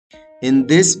In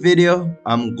this video,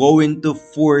 I'm going to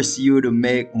force you to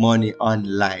make money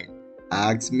online.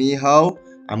 Ask me how?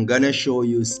 I'm gonna show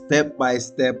you step by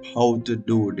step how to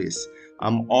do this.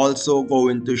 I'm also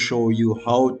going to show you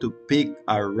how to pick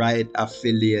a right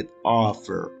affiliate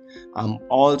offer. I'm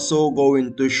also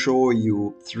going to show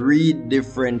you 3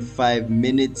 different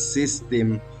 5-minute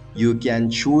system you can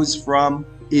choose from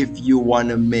if you want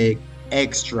to make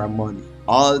extra money.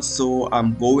 Also,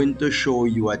 I'm going to show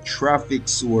you a traffic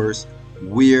source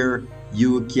where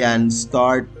you can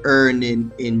start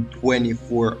earning in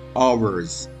 24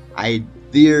 hours. I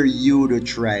dare you to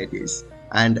try this,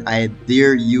 and I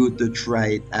dare you to try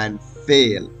it and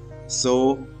fail.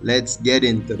 So let's get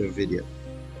into the video.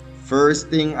 First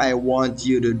thing I want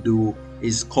you to do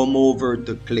is come over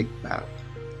to ClickBank.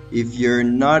 If you're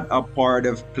not a part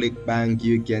of ClickBank,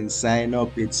 you can sign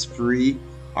up, it's free,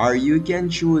 or you can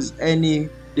choose any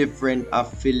different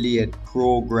affiliate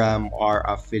program or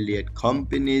affiliate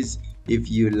companies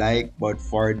if you like. But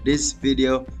for this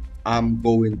video, I'm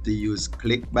going to use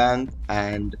ClickBank,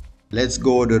 and let's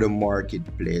go to the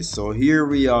marketplace. So here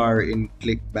we are in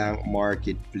ClickBank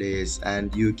marketplace,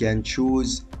 and you can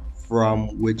choose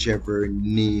from whichever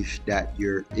niche that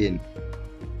you're in.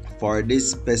 For this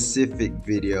specific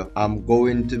video, I'm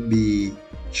going to be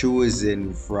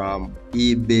choosing from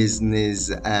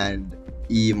e-business and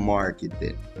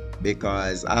e-marketing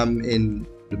because I'm in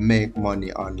the make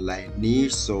money online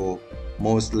niche, so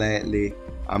most likely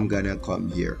I'm gonna come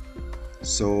here.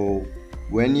 So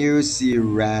when you see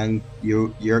rank,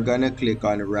 you're gonna click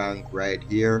on rank right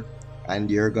here,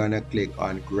 and you're gonna click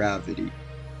on gravity.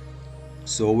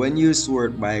 So when you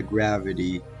sort by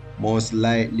gravity, most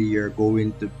likely you're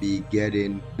going to be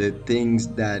getting the things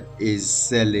that is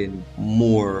selling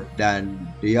more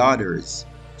than the others.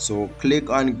 So click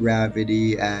on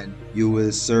gravity and you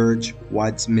will search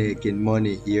what's making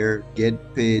money here.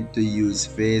 Get paid to use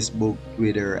Facebook,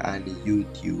 Twitter, and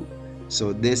YouTube.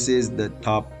 So this is the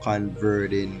top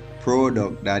converting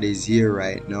product that is here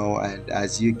right now, and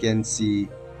as you can see,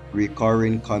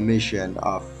 recurring commission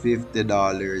of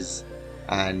 $50,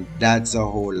 and that's a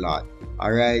whole lot.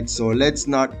 All right, so let's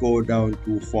not go down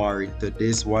too far into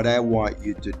this. What I want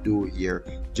you to do here,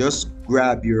 just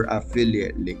grab your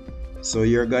affiliate link. So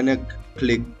you're gonna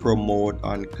click promote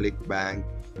on ClickBank.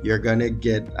 You're gonna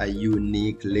get a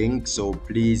unique link, so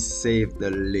please save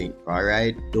the link. All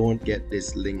right, don't get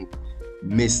this link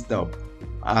messed up,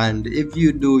 and if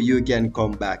you do, you can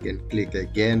come back and click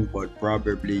again, but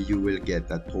probably you will get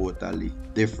a totally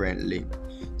different link.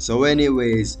 So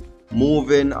anyways,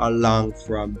 moving along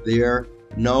from there,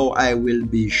 now I will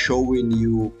be showing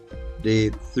you the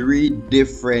 3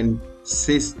 different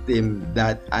systems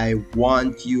that I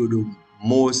want you to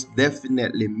most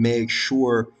definitely make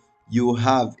sure you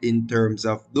have in terms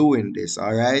of doing this.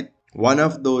 All right, one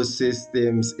of those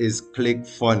systems is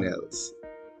ClickFunnels.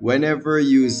 Whenever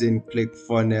using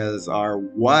ClickFunnels, or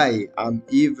why I'm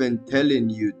even telling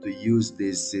you to use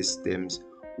these systems,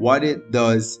 what it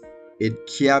does, it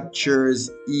captures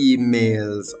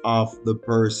emails of the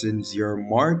persons you're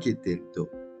marketing to.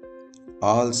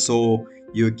 Also,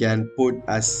 you can put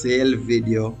a sale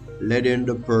video letting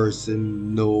the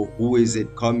person know who is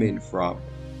it coming from.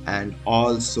 And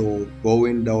also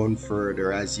going down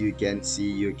further, as you can see,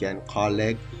 you can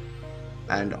collect,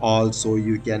 and also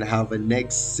you can have a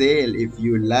next sale if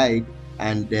you like,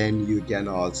 and then you can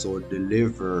also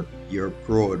deliver your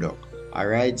product. All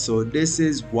right, so this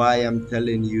is why I'm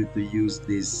telling you to use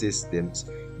these systems,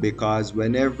 because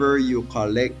whenever you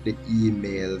collect the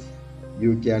emails,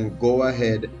 you can go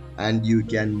ahead and you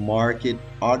can market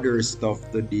other stuff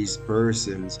to these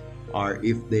persons, or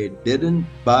if they didn't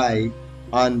buy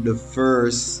on the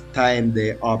first time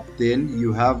they opt in,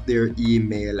 you have their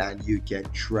email and you can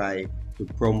try to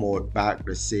promote back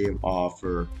the same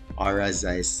offer, or as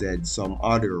I said, some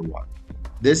other one.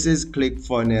 This is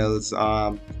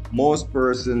ClickFunnels. Most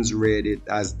persons rate it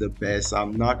as the best.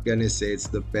 I'm not gonna say it's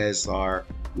the best or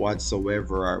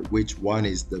whatsoever or which one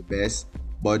is the best,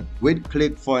 but with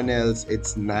ClickFunnels,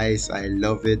 it's nice. I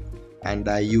love it and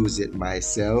I use it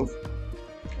myself.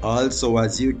 Also,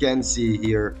 as you can see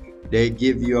here, they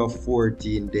give you a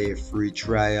 14-day free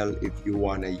trial if you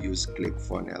want to use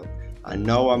ClickFunnels. And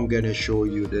now I'm going to show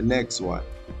you the next one,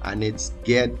 and it's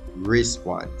Get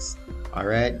Response. All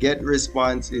right, Get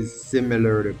Response is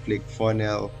similar to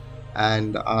ClickFunnels,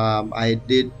 and I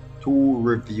did 2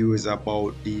 reviews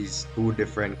about these 2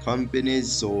 different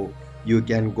companies, so you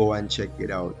can go and check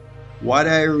it out. What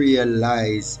I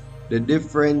realized, the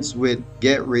difference with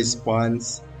Get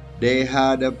Response, they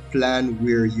had a plan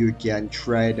where you can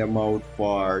try them out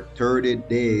for 30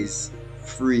 days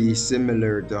free,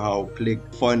 similar to how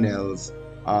ClickFunnels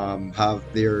have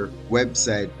their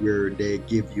website where they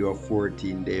give you a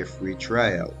 14-day free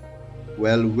trial.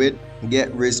 Well, with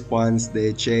Get Response,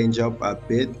 they change up a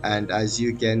bit, and as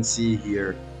you can see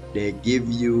here, they give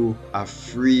you a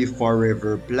free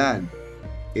forever plan.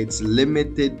 It's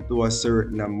limited to a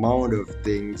certain amount of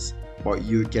things, but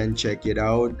you can check it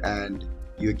out and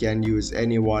you can use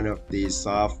any one of these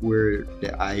software.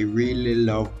 That I really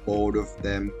love both of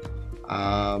them.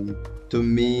 um, to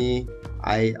me,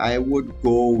 I would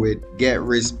go with Get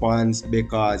Response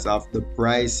because of the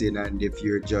pricing, and if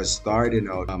you're just starting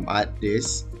out at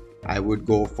this, I would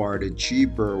go for the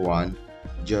cheaper one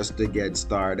just to get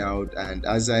started out. And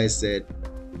as I said,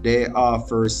 they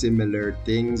offer similar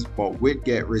things, but with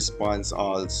Get Response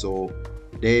also,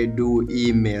 they do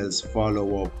emails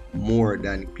follow up more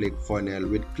than ClickFunnels.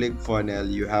 With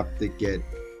ClickFunnels, you have to get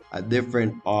a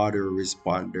different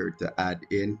autoresponder to add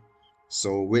in.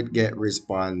 So with Get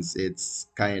Response, it's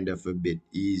kind of a bit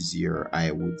easier,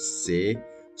 I would say.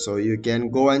 So you can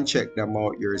go and check them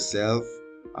out yourself.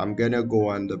 I'm gonna go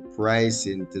on the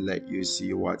pricing to let you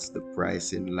see what's the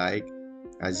pricing like.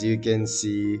 As you can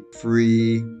see,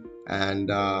 free, and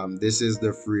this is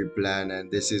the free plan, and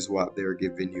this is what they're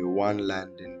giving you: one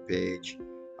landing page.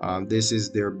 This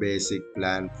is their basic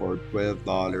plan for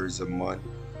 $12 a month,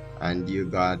 and you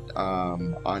got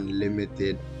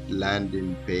unlimited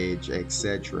landing page,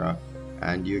 etc.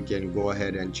 And you can go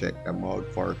ahead and check them out.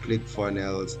 For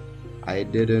ClickFunnels, I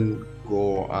didn't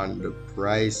go on the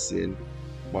pricing,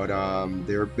 but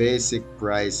their basic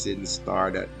pricing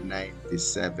start at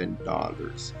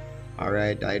 $97. All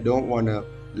right, I don't want to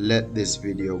let this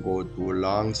video go too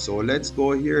long, so let's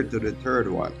go here to the third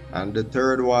one. And the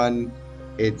third one,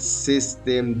 it's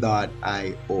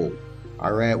System.io.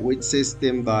 All right, with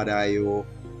System.io,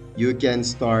 you can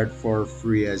start for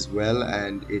free as well,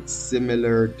 and it's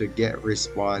similar to Get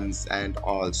Response and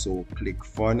also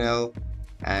ClickFunnels.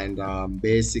 And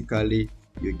basically,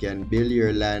 you can build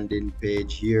your landing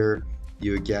page here.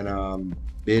 You can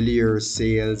build your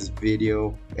sales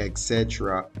video,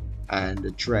 etc.,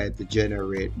 and try to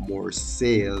generate more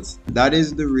sales. That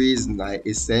is the reason I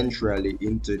essentially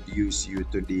introduce you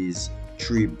to these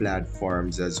three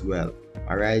platforms as well.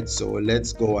 All right, so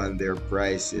let's go on their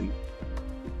pricing.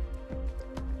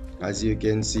 As you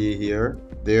can see here,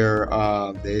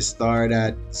 they start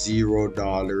at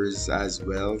 $0 as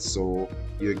well, so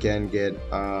you can get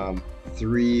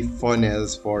 3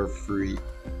 funnels for free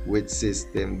with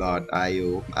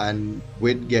System.io, and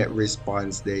with Get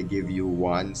Response they give you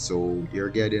 1, so you're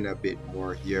getting a bit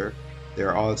more here.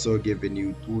 They're also giving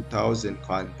you 2,000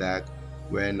 contact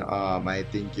when I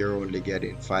think you're only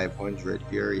getting 500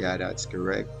 here. Yeah, that's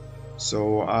correct.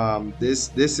 So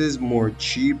this is more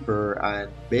cheaper,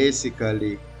 and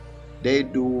basically they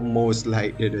do most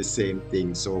likely the same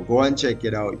thing, so go and check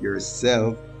it out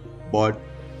yourself. But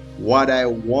what I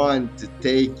want to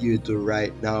take you to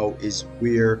right now is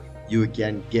where you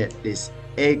can get this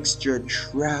extra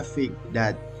traffic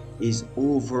that is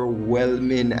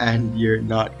overwhelming, and you're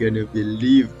not gonna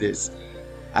believe this.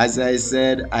 As I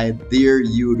said, I dare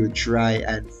you to try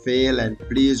and fail, and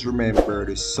please remember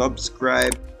to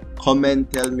subscribe,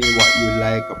 comment, tell me what you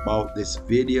like about this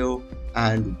video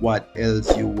and what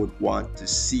else you would want to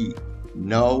see.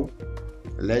 Now,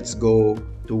 let's go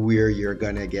to where you're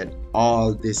gonna get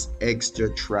all this extra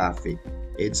traffic.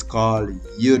 It's called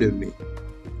Udemy.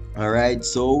 Alright,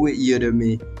 so with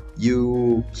Udemy,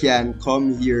 you can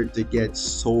come here to get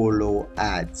solo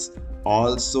ads.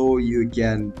 Also, you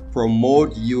can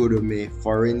promote Udemy.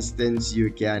 For instance,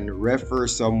 you can refer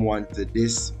someone to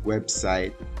this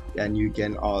website, and you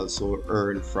can also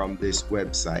earn from this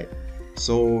website.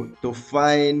 So to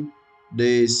find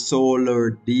the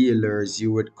solar dealers,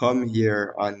 you would come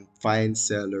here on find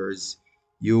sellers.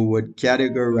 You would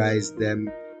categorize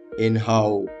them in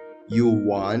how you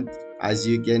want. As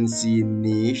you can see,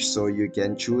 niche, so you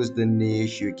can choose the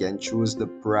niche, you can choose the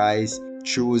price,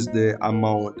 choose the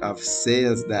amount of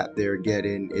sales that they're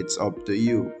getting. It's up to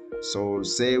you. So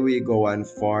say we go on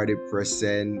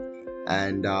 40%,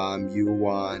 and you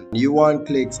want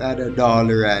clicks at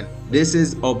 $1, and this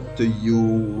is up to you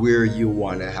where you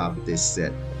want to have this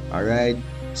set. All right,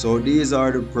 so these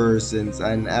are the persons,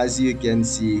 and as you can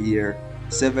see here,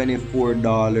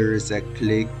 $74 a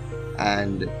click,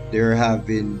 and they're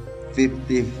having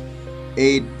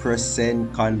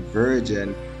 58%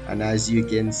 conversion. And as you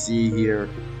can see here,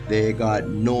 they got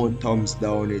no thumbs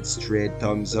down, it's straight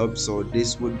thumbs up. So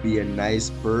this would be a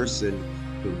nice person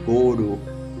to go to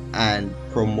and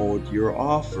promote your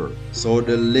offer. So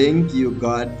the link you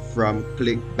got from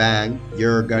ClickBank,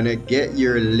 you're gonna get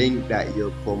your link that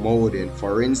you're promoting.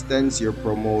 For instance, you're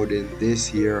promoting this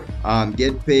here.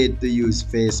 Get paid to use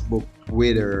Facebook,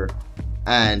 Twitter,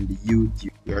 and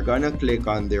YouTube. You're gonna click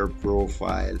on their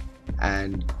profile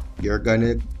and you're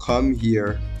gonna come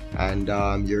here and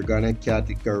you're gonna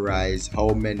categorize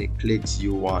how many clicks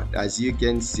you want. As you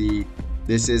can see,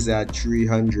 this is at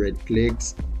 300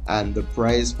 clicks and the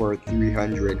price for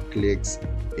 300 clicks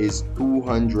is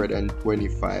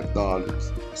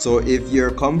 $225. So if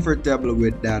you're comfortable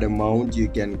with that amount, you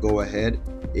can go ahead.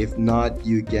 If not,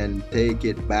 you can take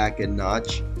it back a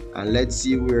notch, and let's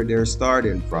see where they're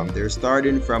starting from. They're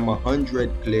starting from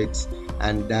 100 clicks,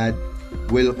 and that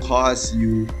will cost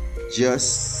you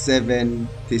just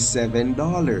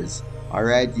 $77. All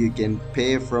right, you can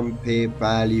pay from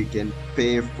PayPal, you can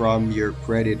pay from your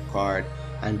credit card,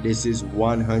 and this is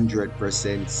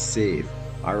 100% safe.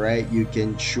 All right, you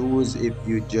can choose if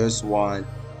you just want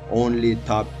only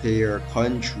top tier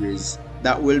countries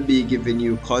that will be giving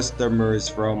you customers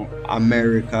from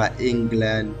America,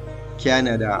 England,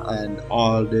 Canada, and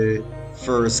all the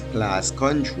first class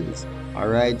countries. All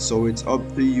right, so it's up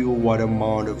to you what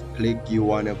amount of click you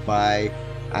want to buy,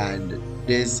 and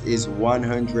this is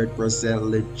 100%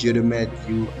 legitimate.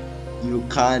 You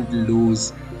can't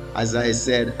lose. As I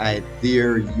said, I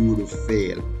dare you to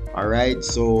fail. All right,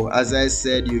 so as I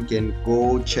said, you can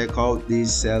go check out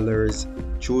these sellers,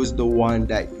 choose the one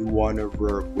that you want to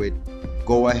work with,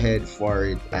 go ahead for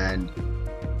it, and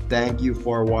thank you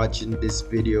for watching this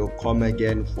video. Come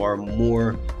again for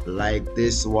more like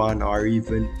this one or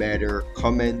even better.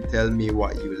 Comment, tell me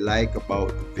what you like about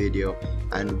the video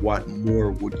and what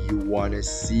more would you want to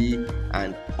see,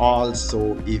 and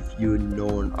also if you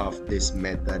known of this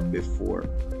method before.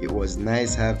 It was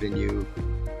nice having you.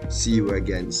 See you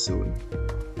again soon.